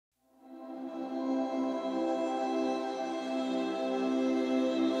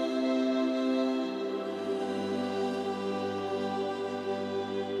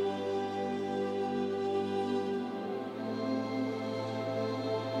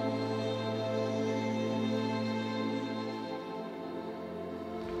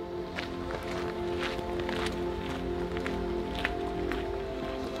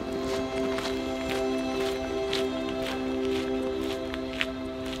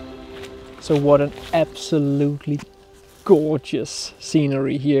So what an absolutely gorgeous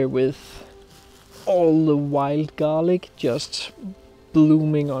scenery here with all the wild garlic just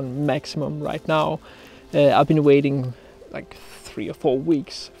blooming on maximum right now. I've been waiting like 3 or 4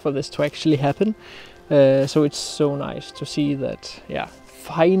 weeks for this to actually happen. So it's so nice to see that, yeah,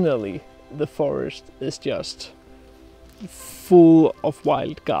 finally the forest is just full of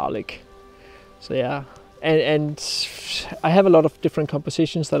wild garlic. So yeah, and I have a lot of different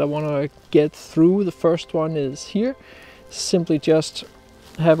compositions that I want to get through. The first one is here, simply just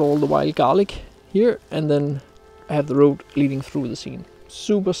have all the wild garlic here, and then I have the road leading through the scene.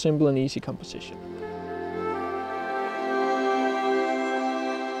 Super simple and easy composition.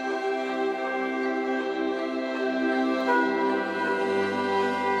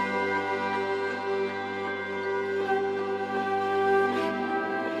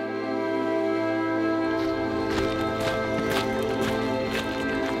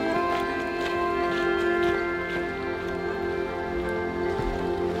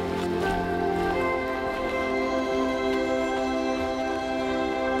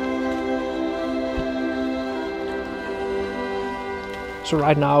 So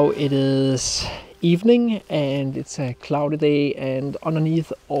right now it is evening and it's a cloudy day, and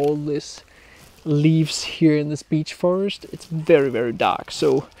underneath all this leaves here in this beech forest, it's very, very dark.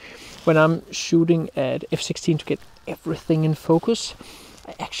 So when I'm shooting at f16 to get everything in focus,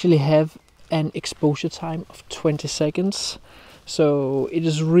 I actually have an exposure time of 20 seconds. So it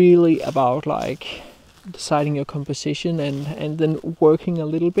is really about like deciding your composition and then working a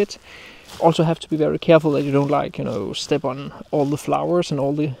little bit. Also have to be very careful that you don't, like, you know, step on all the flowers and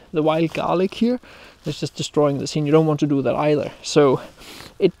all the wild garlic here. It's just destroying the scene. You don't want to do that either. So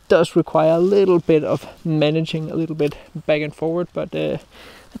it does require a little bit of managing, a little bit back and forward, but I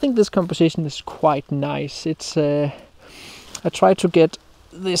think this composition is quite nice. It's I try to get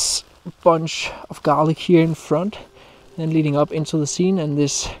this bunch of garlic here in front and leading up into the scene, and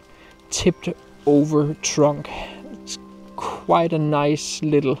this tipped over trunk. It's quite a nice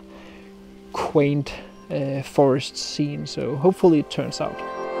little quaint forest scene, so hopefully it turns out.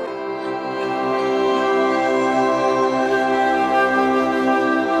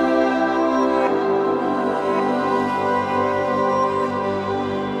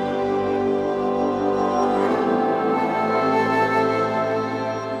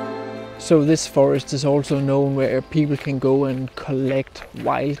 So this forest is also known where people can go and collect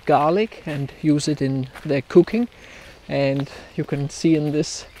wild garlic and use it in their cooking, and you can see in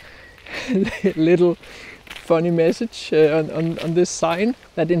this little funny message on this sign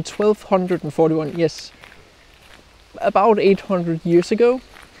that in 1241, yes, about 800 years ago,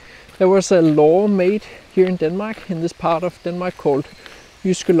 there was a law made here in Denmark, in this part of Denmark called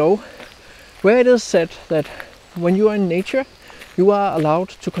Jyske Lov, where it is said that when you are in nature, you are allowed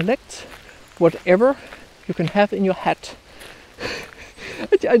to collect whatever you can have in your hat.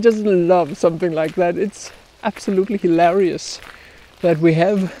 I just love something like that. It's absolutely hilarious that we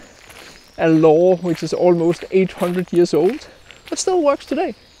have a law which is almost 800 years old, but still works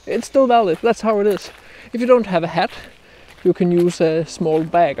today. It's still valid. That's how it is. If you don't have a hat, you can use a small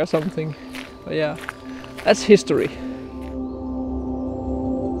bag or something. But yeah, that's history.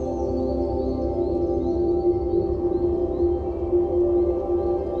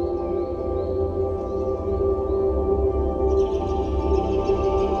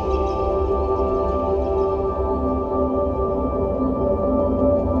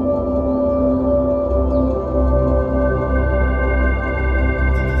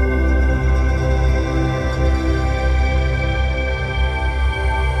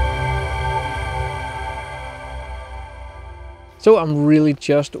 So I'm really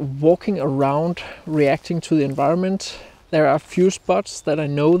just walking around, reacting to the environment. There are a few spots that I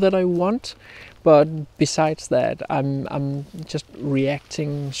know that I want, but besides that, I'm just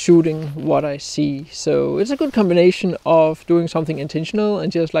reacting, shooting what I see. So it's a good combination of doing something intentional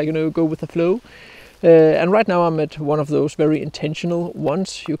and just, like, you know, go with the flow. And right now I'm at one of those very intentional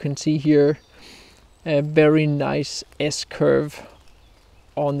ones. You can see here a very nice S-curve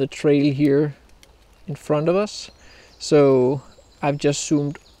on the trail here in front of us. So I've just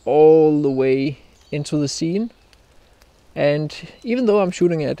zoomed all the way into the scene, and even though I'm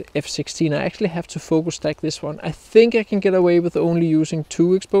shooting at f16, I actually have to focus stack this one. I think I can get away with only using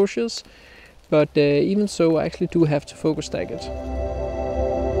 2 exposures, but even so I actually do have to focus stack it.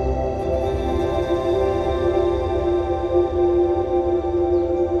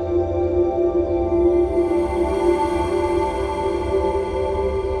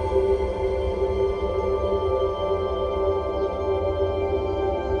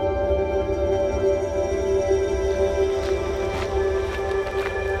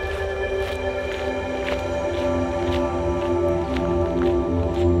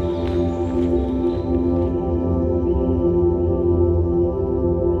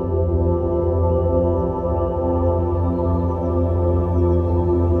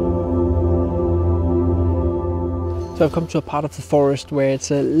 So I've come to a part of the forest where it's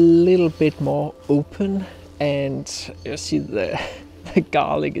a little bit more open, and you see the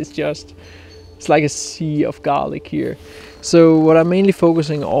garlic is just, it's like a sea of garlic here. So what I'm mainly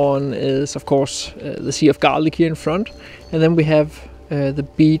focusing on is, of course, the sea of garlic here in front, and then we have the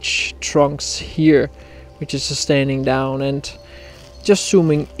beech trunks here, which is just standing down, and just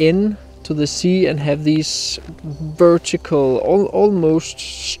zooming in to the sea and have these vertical, almost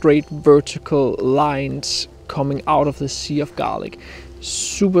straight vertical lines coming out of the sea of garlic.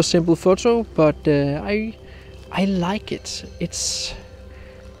 Super simple photo, but I like it. It's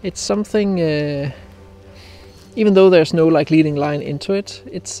something, even though there's no like leading line into it,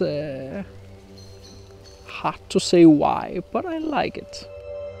 it's hard to say why, but I like it.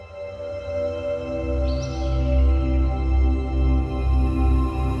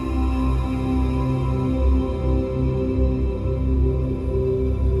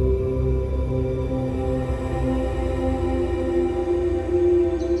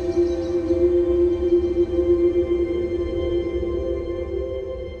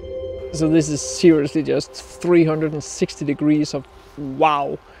 So this is seriously just 360 degrees of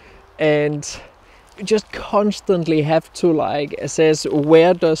wow, and you just constantly have to like assess,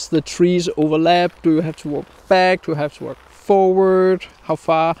 where does the trees overlap? Do you have to walk back? Do you have to walk forward? How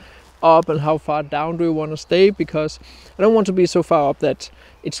far up and how far down do you want to stay? Because I don't want to be so far up that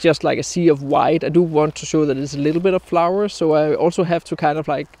it's just like a sea of white. I do want to show that it's a little bit of flowers, so I also have to kind of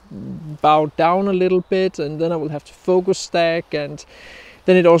like bow down a little bit, and then I will have to focus stack, and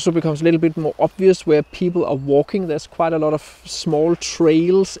then it also becomes a little bit more obvious where people are walking. There's quite a lot of small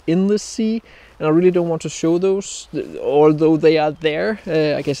trails in the sea, and I really don't want to show those, although they are there.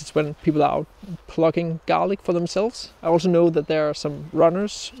 I guess it's when people are out plucking garlic for themselves. I also know that there are some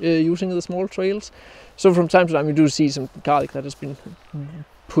runners using the small trails. So from time to time you do see some garlic that has been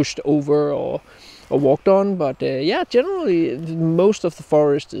pushed over or walked on, but yeah, generally most of the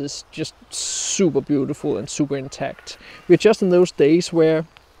forest is just super beautiful and super intact. We're just in those days where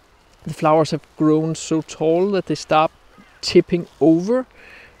the flowers have grown so tall that they start tipping over.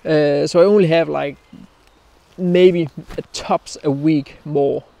 So I only have like maybe at tops a week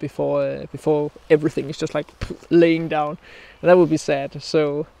more before everything is just like laying down, and that would be sad.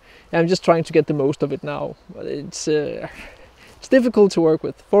 So I'm just trying to get the most of it now. But it's difficult to work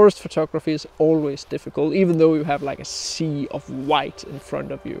with. Forest photography is always difficult, even though you have like a sea of white in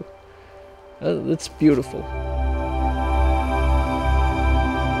front of you. It's beautiful.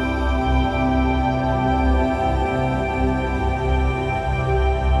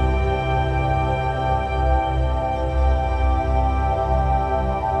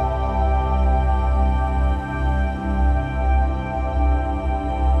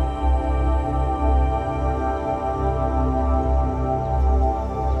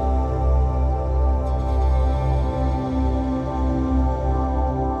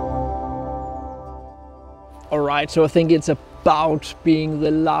 Alright, so I think it's about being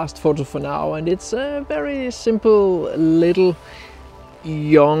the last photo for now, and it's a very simple little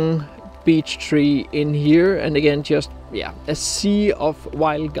young beech tree in here, and again just a sea of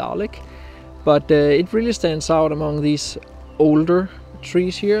wild garlic, but it really stands out among these older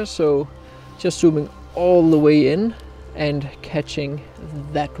trees here. So just zooming all the way in and catching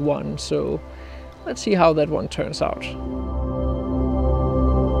that one. So let's see how that one turns out.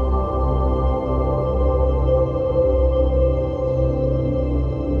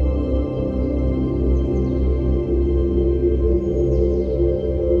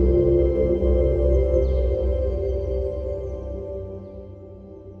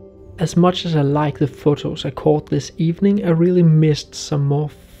 As much as I like the photos I caught this evening, I really missed some more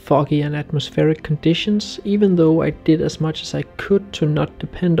foggy and atmospheric conditions, even though I did as much as I could to not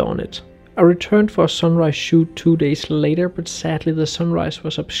depend on it. I returned for a sunrise shoot 2 days later, but sadly the sunrise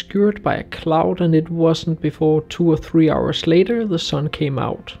was obscured by a cloud, and it wasn't before 2 or 3 hours later the sun came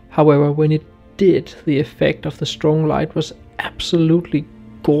out. However, when it did, the effect of the strong light was absolutely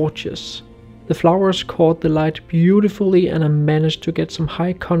gorgeous. The flowers caught the light beautifully, and I managed to get some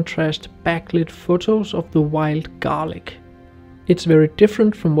high contrast backlit photos of the wild garlic. It's very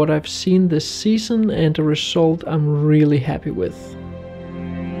different from what I've seen this season, and a result I'm really happy with.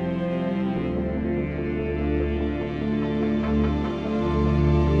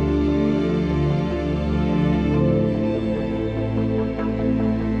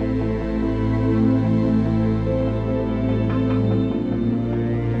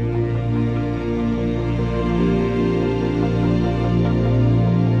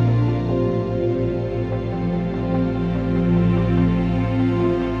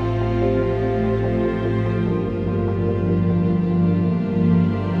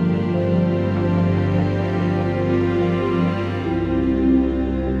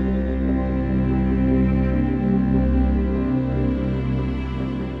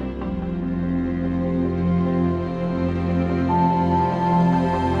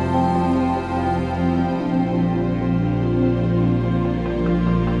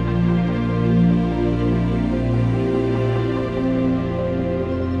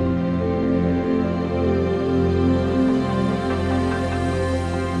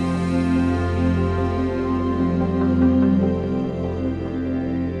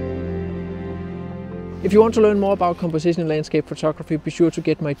 If you want to learn more about composition and landscape photography, be sure to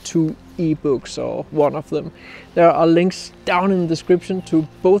get my 2 ebooks, or one of them. There are links down in the description to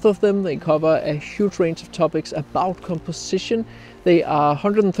both of them. They cover a huge range of topics about composition. They are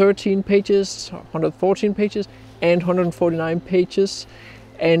 113 pages, 114 pages, and 149 pages.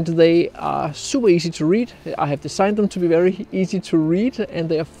 And they are super easy to read. I have designed them to be very easy to read, and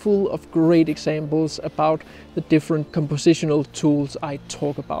they are full of great examples about the different compositional tools I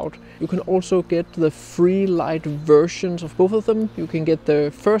talk about. You can also get the free light versions of both of them. You can get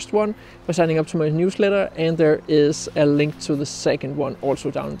the first one by signing up to my newsletter, and there is a link to the second one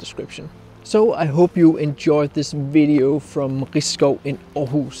also down in the description. So I hope you enjoyed this video from Risskov in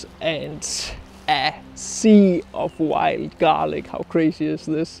Aarhus, and a sea of wild garlic. How crazy is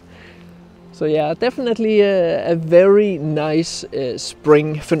this? So yeah, definitely a very nice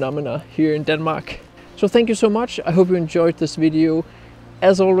spring phenomena here in Denmark. So thank you so much. I hope you enjoyed this video.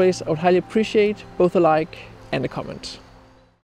 As always, I would highly appreciate both a like and a comment.